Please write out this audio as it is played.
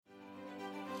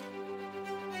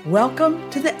Welcome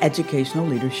to the Educational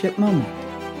Leadership Moment,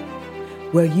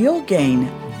 where you'll gain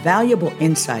valuable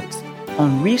insights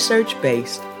on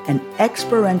research-based and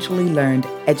experientially learned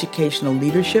educational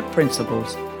leadership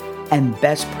principles and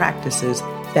best practices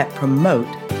that promote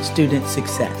student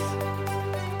success.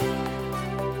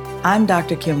 I'm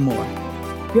Dr. Kim Moore,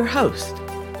 your host.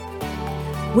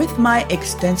 With my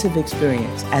extensive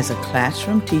experience as a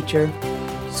classroom teacher,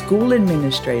 school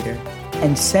administrator,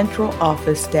 and central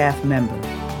office staff member,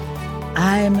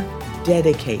 I'm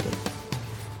dedicated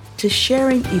to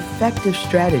sharing effective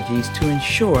strategies to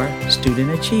ensure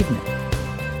student achievement.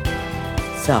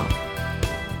 So,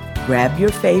 grab your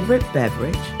favorite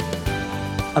beverage,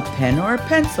 a pen or a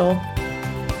pencil,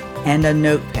 and a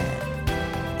notepad,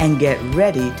 and get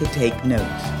ready to take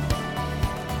notes.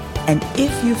 And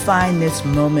if you find this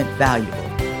moment valuable,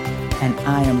 and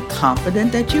I am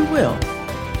confident that you will,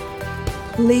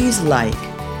 please like,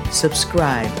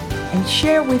 subscribe, and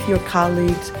share with your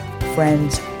colleagues,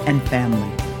 friends, and family.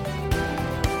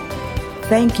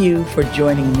 Thank you for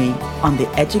joining me on the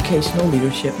Educational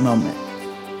Leadership Moment.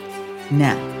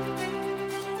 Now,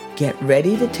 get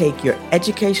ready to take your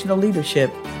educational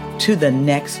leadership to the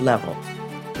next level.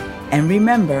 And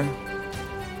remember,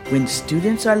 when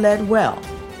students are led well,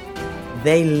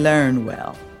 they learn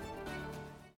well.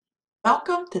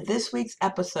 Welcome to this week's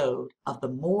episode of the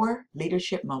More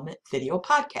Leadership Moment video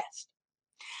podcast.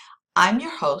 I'm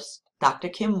your host, Dr.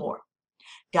 Kim Moore,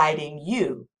 guiding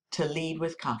you to lead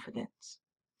with confidence.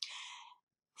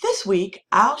 This week,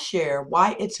 I'll share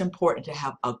why it's important to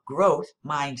have a growth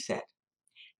mindset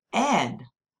and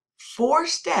 4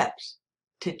 steps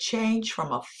to change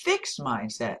from a fixed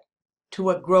mindset to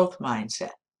a growth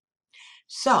mindset.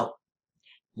 So,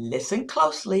 listen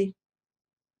closely.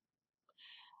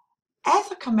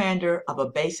 As a commander of a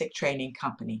basic training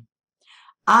company,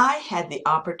 I had the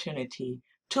opportunity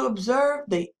to observe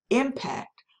the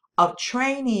impact of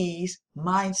trainees'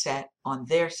 mindset on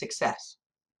their success.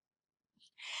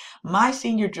 My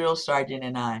senior drill sergeant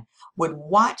and I would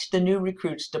watch the new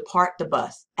recruits depart the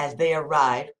bus as they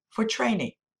arrived for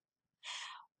training.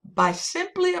 By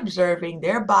simply observing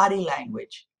their body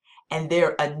language and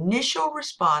their initial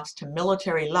response to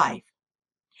military life,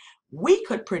 we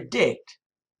could predict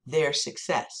their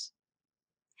success.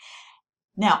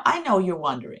 Now, I know you're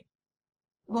wondering,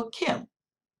 well, Kim,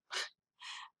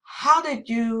 how did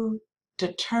you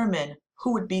determine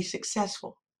who would be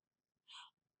successful?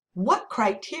 What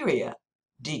criteria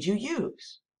did you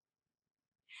use?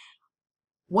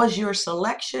 Was your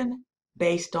selection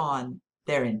based on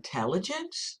their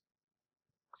intelligence,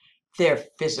 their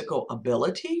physical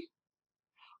ability,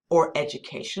 or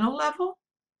educational level?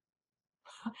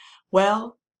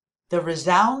 Well, the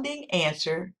resounding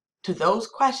answer to those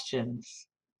questions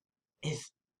is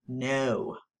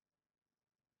no.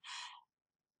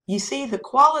 You see, the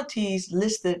qualities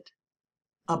listed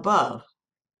above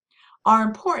are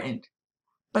important,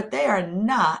 but they are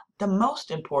not the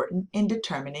most important in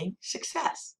determining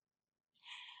success.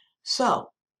 So,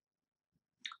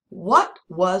 what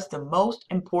was the most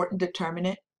important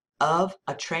determinant of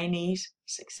a trainee's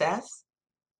success?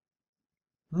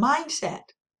 Mindset.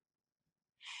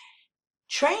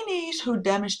 Trainees who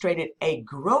demonstrated a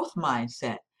growth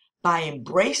mindset by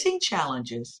embracing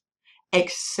challenges,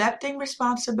 accepting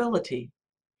responsibility,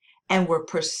 and were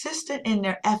persistent in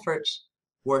their efforts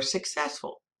were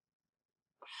successful.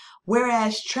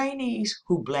 Whereas trainees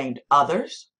who blamed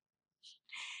others,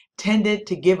 tended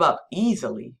to give up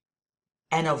easily,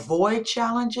 and avoid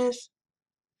challenges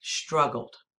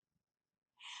struggled.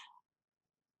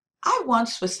 I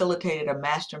once facilitated a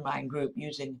mastermind group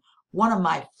using one of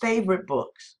my favorite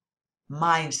books,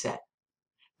 Mindset,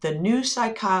 The New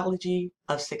Psychology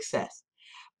of Success,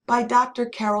 by Dr.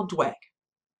 Carol Dweck.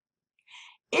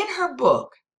 In her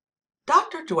book,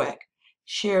 Dr. Dweck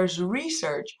shares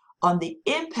research on the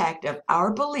impact of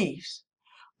our beliefs,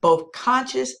 both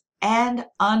conscious and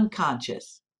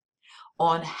unconscious,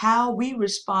 on how we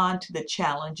respond to the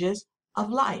challenges of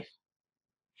life.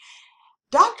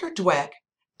 Dr. Dweck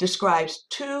describes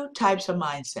 2 types of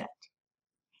mindset: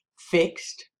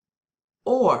 fixed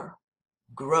or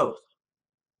growth.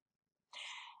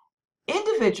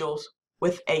 Individuals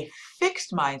with a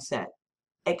fixed mindset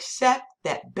accept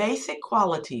that basic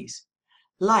qualities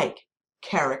like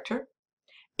character,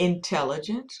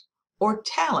 intelligence, or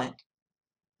talent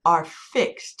are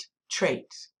fixed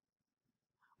traits,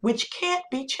 which can't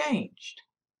be changed.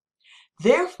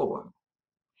 Therefore,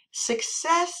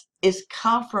 success is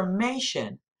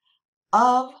confirmation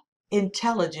of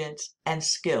intelligence and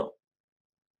skill.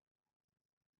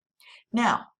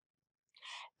 Now,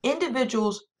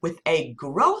 individuals with a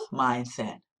growth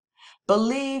mindset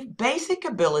believe basic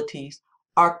abilities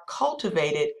are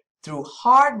cultivated through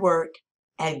hard work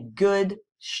and good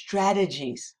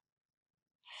strategies.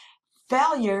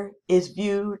 Failure is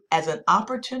viewed as an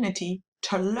opportunity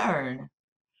to learn,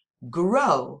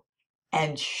 grow,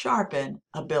 and sharpen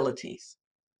abilities.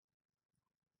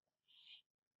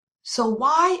 So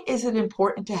why is it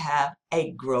important to have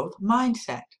a growth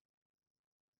mindset?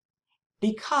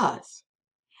 Because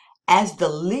as the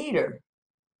leader,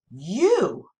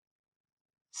 you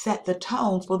set the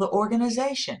tone for the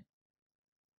organization.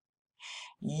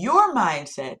 Your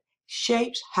mindset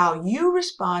shapes how you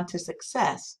respond to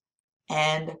success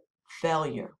and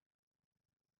failure.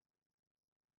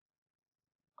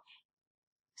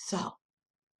 So,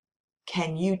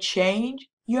 can you change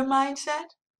your mindset?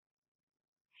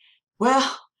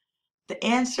 Well, the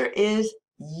answer is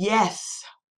yes.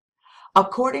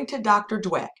 According to Dr.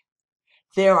 Dweck,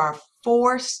 there are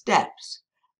 4 steps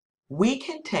we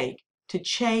can take to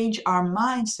change our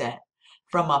mindset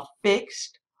from a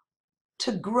fixed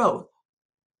to growth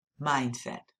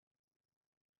mindset.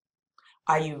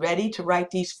 Are you ready to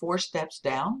write these 4 steps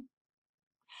down?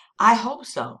 I hope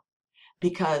so,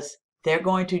 because they're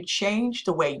going to change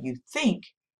the way you think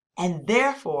and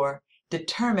therefore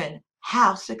determine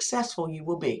how successful you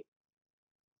will be.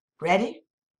 Ready?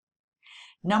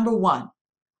 Number 1,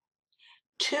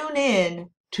 tune in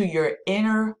to your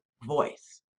inner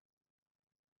voice.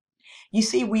 You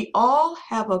see, we all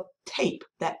have a tape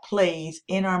that plays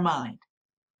in our mind.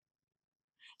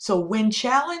 So when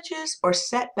challenges or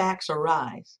setbacks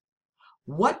arise,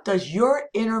 what does your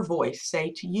inner voice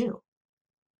say to you?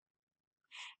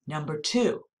 Number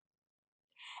 2,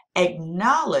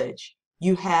 acknowledge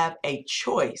you have a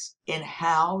choice in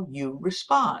how you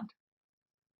respond.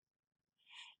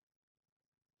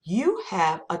 You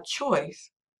have a choice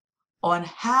on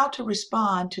how to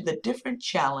respond to the different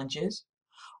challenges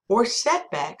or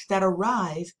setbacks that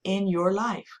arise in your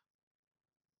life.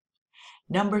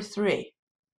 Number 3,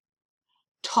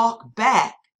 talk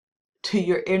back to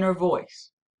your inner voice.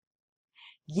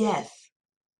 Yes,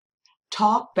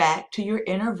 talk back to your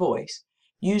inner voice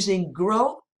using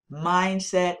growth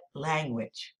mindset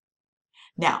language.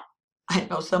 Now, I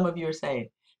know some of you are saying,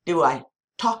 do I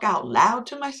talk out loud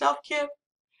to myself, Kim?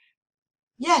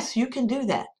 Yes, you can do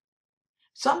that.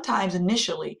 Sometimes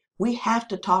initially we have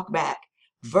to talk back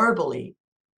verbally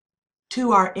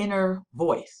to our inner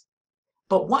voice.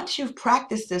 But once you've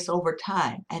practiced this over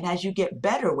time, and as you get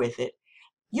better with it,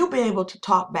 you'll be able to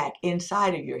talk back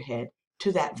inside of your head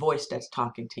to that voice that's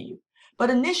talking to you. But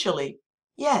initially,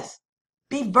 yes,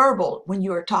 be verbal when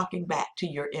you are talking back to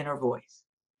your inner voice.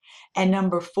 And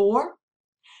number 4,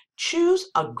 choose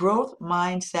a growth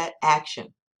mindset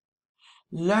action.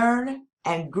 Learn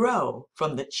and grow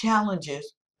from the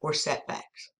challenges or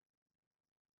setbacks.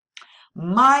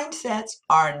 Mindsets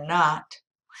are not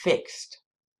fixed.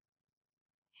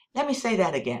 Let me say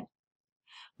that again.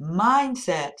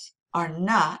 Mindsets are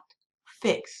not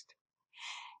fixed.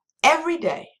 Every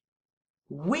day,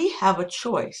 we have a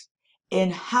choice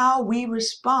in how we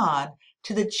respond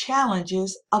to the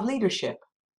challenges of leadership.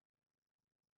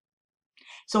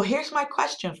 So here's my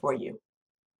question for you.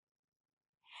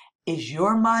 Is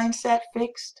your mindset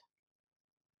fixed?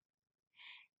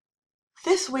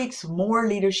 This week's More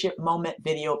Leadership Moment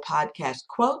video podcast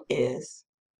quote is,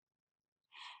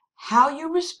 "How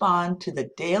you respond to the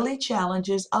daily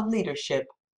challenges of leadership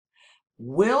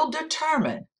will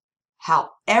determine how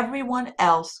everyone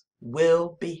else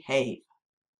will behave."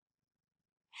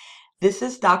 This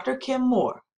is Dr. Kim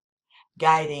Moore,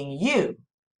 guiding you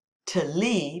to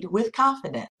lead with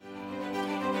confidence.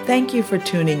 Thank you for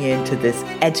tuning in to this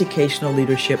educational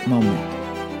leadership moment.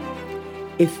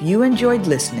 If you enjoyed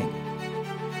listening,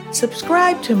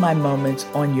 subscribe to my moments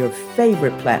on your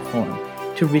favorite platform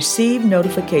to receive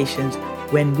notifications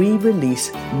when we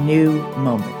release new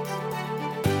moments.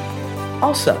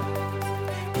 Also,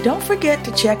 don't forget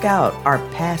to check out our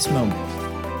past moments,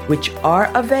 which are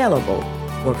available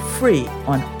for free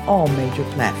on all major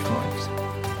platforms.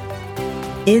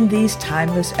 In these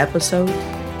timeless episodes,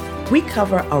 we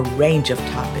cover a range of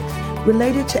topics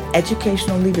related to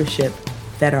educational leadership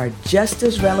that are just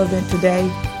as relevant today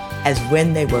as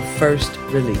when they were first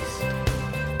released.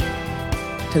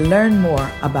 To learn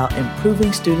more about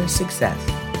improving student success,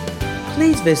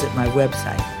 please visit my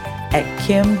website at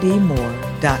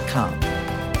kimdmoore.com.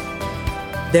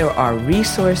 There are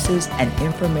resources and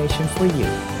information for you,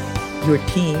 your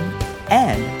team,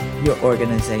 and your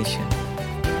organization.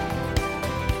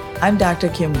 I'm Dr.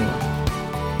 Kim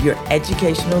Moore, your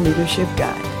educational leadership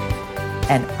guide,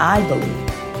 and I believe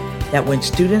that when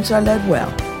students are led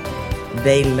well,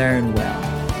 they learn well.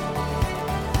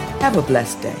 Have a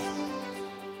blessed day.